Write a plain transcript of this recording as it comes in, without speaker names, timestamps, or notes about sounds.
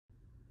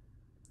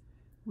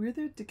We're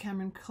the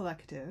Decameron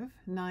Collective,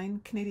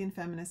 9 Canadian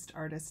feminist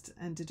artists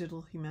and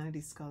digital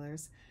humanities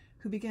scholars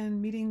who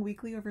began meeting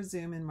weekly over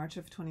Zoom in March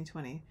of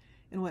 2020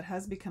 in what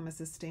has become a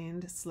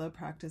sustained, slow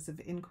practice of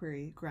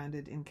inquiry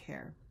grounded in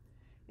care.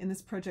 In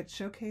this project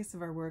showcase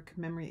of our work,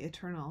 Memory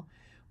Eternal,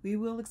 we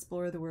will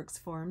explore the work's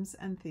forms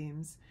and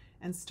themes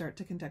and start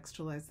to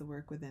contextualize the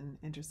work within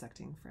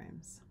intersecting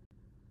frames.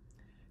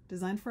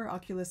 Designed for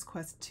Oculus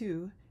Quest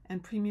 2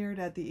 and premiered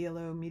at the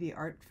ELO Media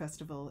Art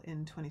Festival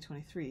in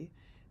 2023,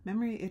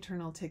 Memory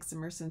Eternal takes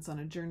immersants on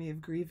a journey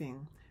of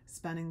grieving,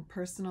 spanning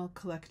personal,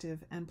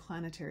 collective, and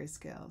planetary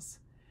scales.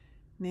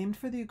 Named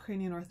for the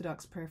Ukrainian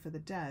Orthodox prayer for the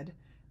dead,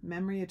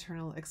 Memory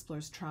Eternal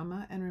explores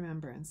trauma and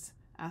remembrance,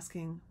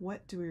 asking,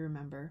 what do we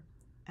remember,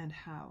 and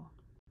how?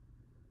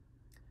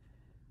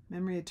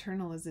 Memory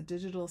Eternal is a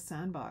digital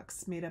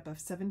sandbox made up of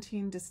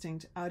 17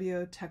 distinct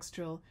audio,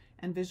 textual,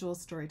 and visual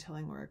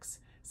storytelling works,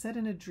 set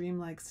in a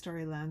dreamlike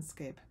starry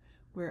landscape,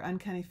 where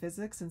uncanny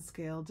physics and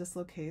scale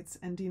dislocates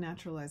and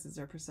denaturalizes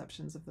our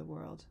perceptions of the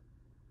world.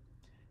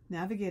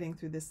 Navigating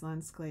through this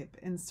landscape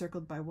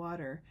encircled by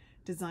water,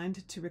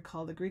 designed to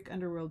recall the Greek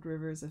underworld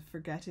rivers of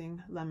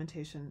forgetting,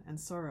 lamentation, and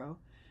sorrow,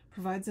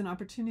 provides an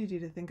opportunity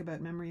to think about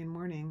memory and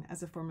mourning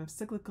as a form of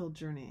cyclical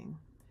journeying.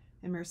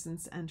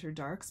 Immersants enter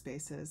dark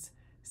spaces,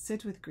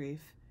 sit with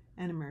grief,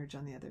 and emerge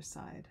on the other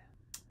side.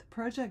 The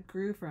project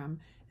grew from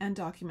and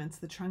documents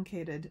the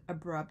truncated,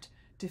 abrupt,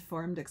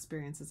 deformed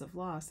experiences of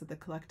loss that the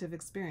collective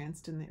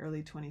experienced in the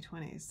early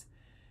 2020s.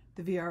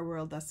 The VR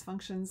world thus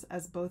functions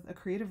as both a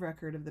creative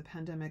record of the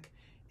pandemic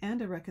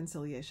and a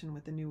reconciliation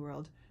with the new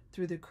world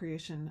through the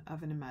creation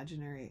of an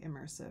imaginary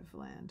immersive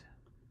land.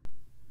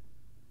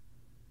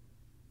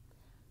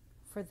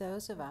 For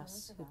those of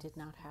us who did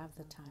not have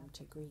the time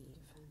to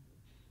grieve,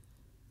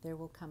 there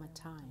will come a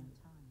time.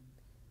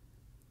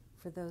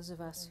 For those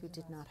of us who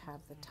did not have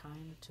the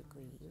time to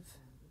grieve,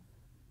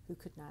 who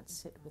could not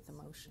sit with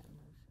emotion.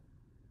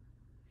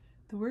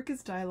 The work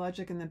is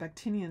dialogic in the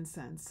Bakhtinian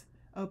sense,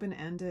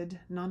 open-ended,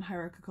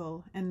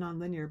 non-hierarchical, and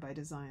non-linear by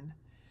design.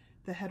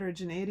 The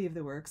heterogeneity of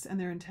the works and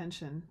their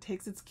intention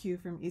takes its cue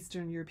from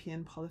Eastern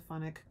European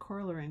polyphonic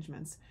choral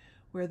arrangements,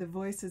 where the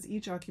voices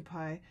each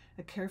occupy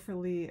a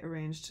carefully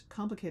arranged,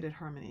 complicated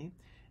harmony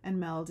and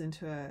meld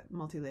into a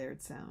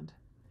multi-layered sound.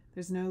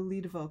 There's no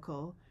lead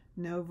vocal,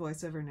 no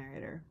voiceover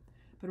narrator,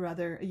 but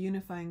rather a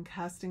unifying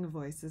casting of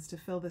voices to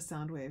fill the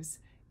sound waves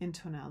in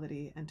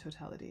tonality and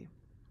totality.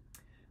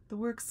 The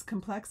work's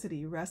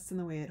complexity rests in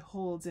the way it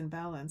holds in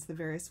balance the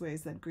various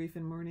ways that grief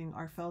and mourning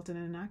are felt and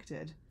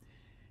enacted.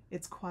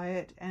 It's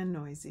quiet and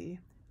noisy,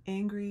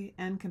 angry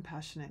and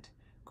compassionate,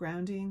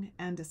 grounding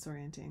and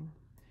disorienting.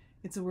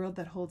 It's a world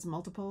that holds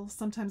multiple,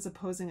 sometimes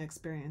opposing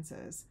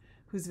experiences,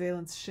 whose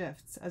valence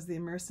shifts as the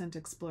immersant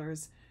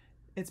explores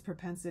its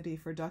propensity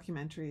for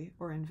documentary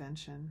or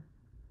invention.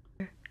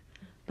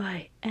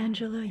 By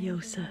Angela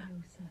Joosse.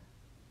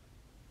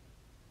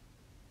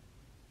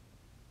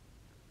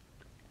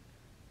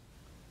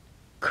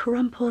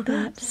 Crumple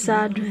that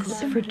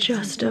sadness for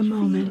just a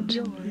moment.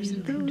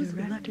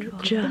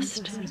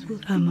 Just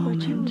a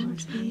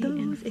moment.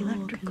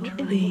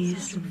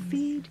 Please.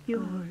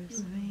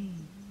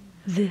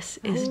 This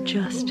is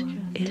just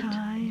it.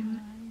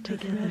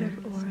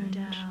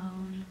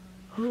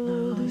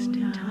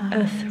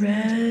 A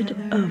thread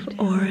of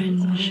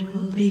orange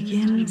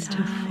begins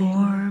to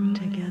form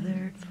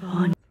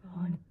on.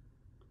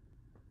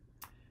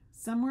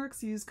 Some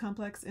works use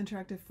complex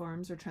interactive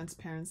forms or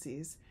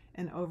transparencies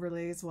and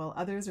overlays, while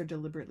others are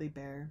deliberately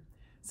bare.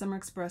 Some are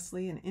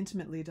expressly and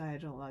intimately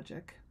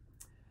dialogic.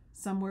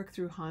 Some work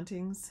through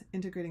hauntings,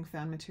 integrating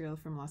found material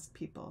from lost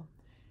people.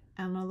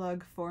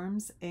 Analog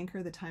forms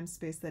anchor the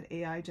time-space that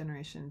AI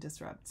generation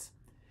disrupts.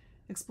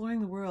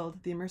 Exploring the world,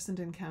 the immersant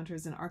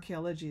encounters an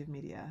archaeology of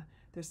media.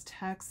 There's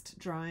text,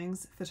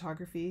 drawings,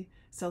 photography,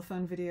 cell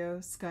phone video,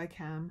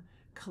 skycam,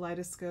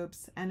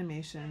 kaleidoscopes,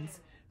 animations,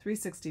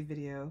 360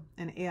 video,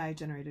 and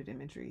AI-generated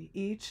imagery,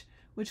 each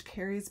which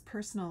carries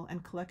personal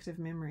and collective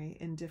memory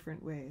in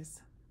different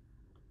ways.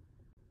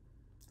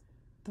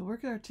 The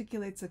work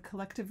articulates a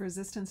collective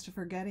resistance to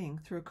forgetting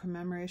through a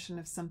commemoration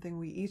of something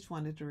we each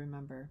wanted to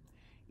remember.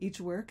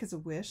 Each work is a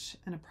wish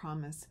and a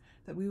promise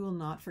that we will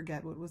not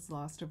forget what was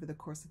lost over the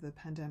course of the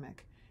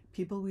pandemic.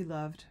 People we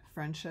loved,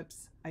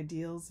 friendships,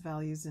 ideals,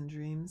 values, and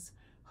dreams,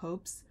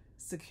 hopes,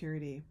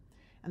 security,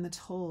 and the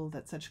toll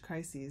that such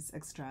crises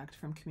extract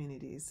from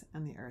communities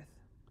and the earth.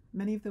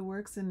 Many of the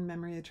works in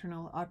Memory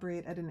Eternal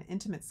operate at an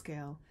intimate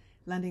scale,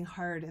 landing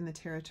hard in the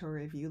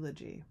territory of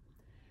eulogy.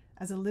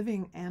 As a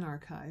living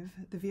archive,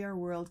 the VR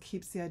world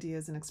keeps the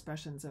ideas and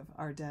expressions of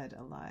our dead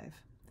alive.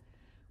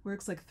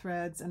 Works like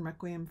Threads and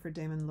Requiem for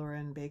Damon, Laura,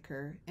 and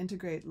Baker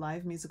integrate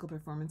live musical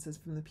performances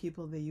from the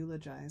people they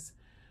eulogize,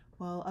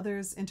 while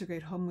others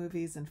integrate home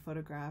movies and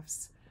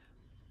photographs.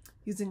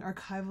 Using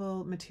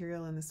archival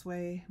material in this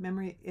way,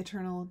 Memory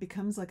Eternal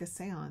becomes like a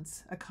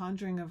seance, a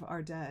conjuring of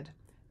our dead,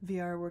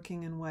 VR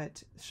working in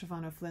what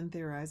Siobhan O'Flynn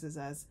theorizes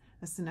as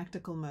a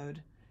synectical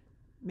mode,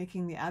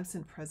 making the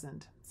absent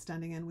present,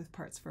 standing in with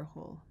parts for a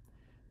whole.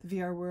 The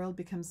VR world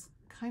becomes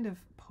kind of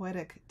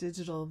poetic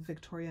digital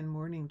Victorian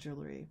mourning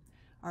jewelry,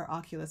 our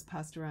Oculus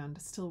passed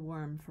around, still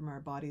warm from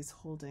our bodies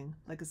holding,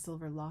 like a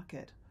silver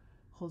locket,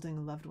 holding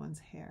a loved one's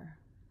hair.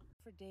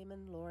 For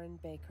Damon Lauren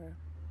Baker.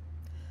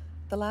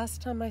 The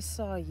last time I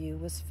saw you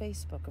was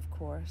Facebook, of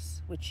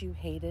course, which you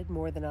hated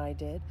more than I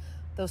did,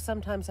 though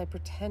sometimes I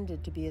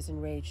pretended to be as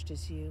enraged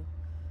as you.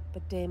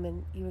 But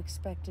Damon, you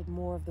expected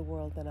more of the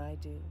world than I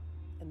do,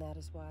 and that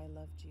is why I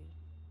loved you.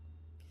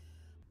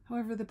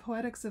 However, the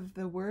poetics of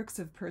the works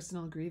of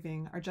personal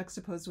grieving are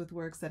juxtaposed with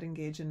works that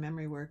engage in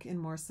memory work in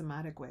more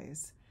somatic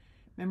ways.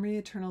 Memory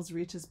Eternal's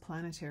reach is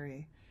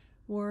planetary.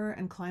 War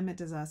and climate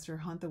disaster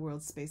haunt the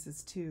world's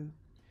spaces too.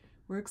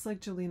 Works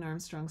like Jolene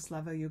Armstrong's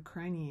Slava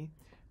Ukraini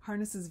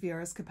harnesses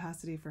VR's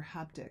capacity for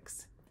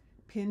haptics.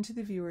 Pinned to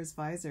the viewer's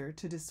visor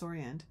to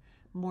disorient,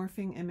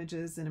 morphing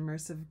images in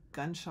immersive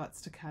gunshot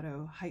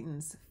staccato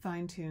heightens,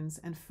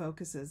 fine-tunes, and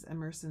focuses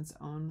immersant's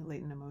own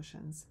latent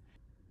emotions.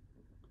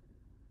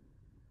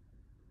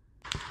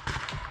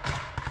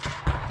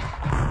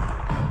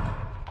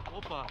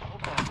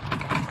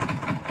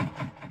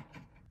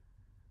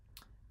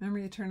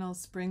 Memory Eternal,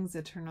 Springs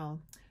Eternal.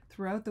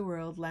 Throughout the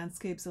world,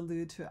 landscapes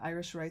allude to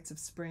Irish rites of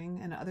spring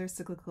and other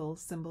cyclical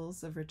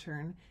symbols of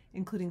return,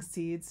 including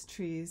seeds,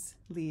 trees,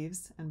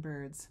 leaves, and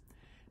birds.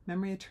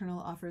 Memory Eternal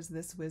offers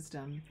this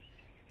wisdom.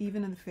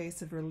 Even in the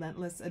face of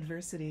relentless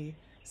adversity,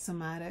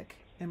 somatic,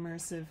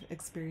 immersive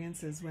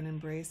experiences, when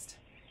embraced,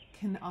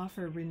 can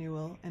offer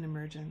renewal and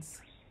emergence.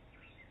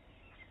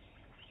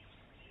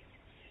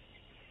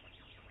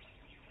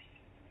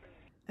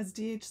 As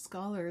DH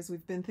scholars,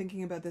 we've been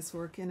thinking about this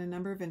work in a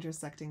number of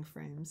intersecting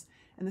frames,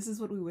 and this is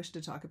what we wish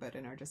to talk about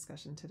in our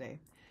discussion today.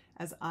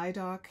 As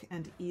IDOC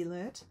and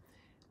ELIT,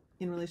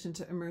 in relation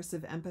to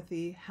immersive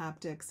empathy,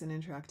 haptics, and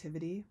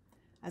interactivity,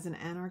 as an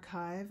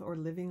anarchive or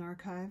living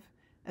archive,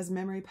 as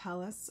memory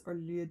palace or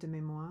lieu de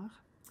mémoire.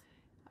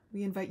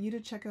 We invite you to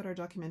check out our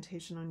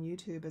documentation on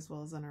YouTube as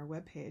well as on our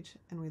webpage,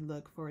 and we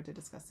look forward to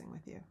discussing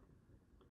with you.